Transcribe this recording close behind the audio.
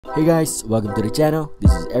Hey guys, welcome to the channel.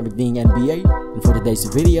 This is Everything NBA, and for today's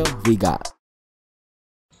video, we got.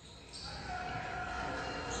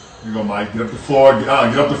 You go, Mike. Get up the floor. Get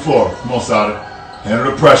up the floor. Come on, Sada.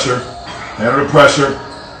 Handle the pressure. Handle the pressure.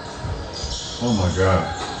 Oh my God.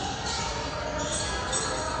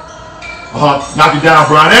 Knock it down,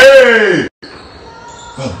 Bronny. Hey!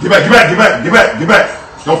 Get back. Get back. Get back. Get back. Get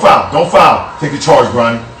back. Don't foul. Don't foul. Take the charge,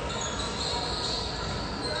 Bronny.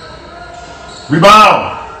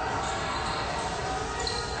 Rebound.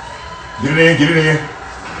 Get it in. Get it in.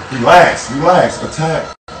 Relax. Relax.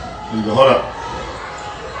 Attack. There you go. Hold up.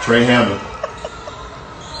 Trey handle.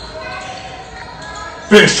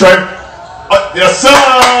 Finish, Trey. Yes,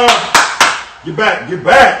 sir. Get back. Get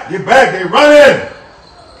back. Get back. They running.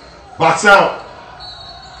 Box out.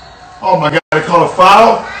 Oh my God. They call a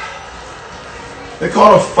foul. They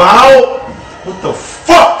call a foul. What the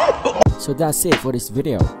fuck? So that's it for this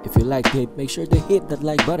video. If you liked it, make sure to hit that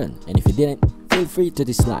like button. And if you didn't, feel free to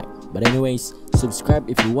dislike. But anyways, subscribe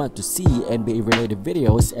if you want to see NBA related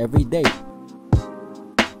videos every day.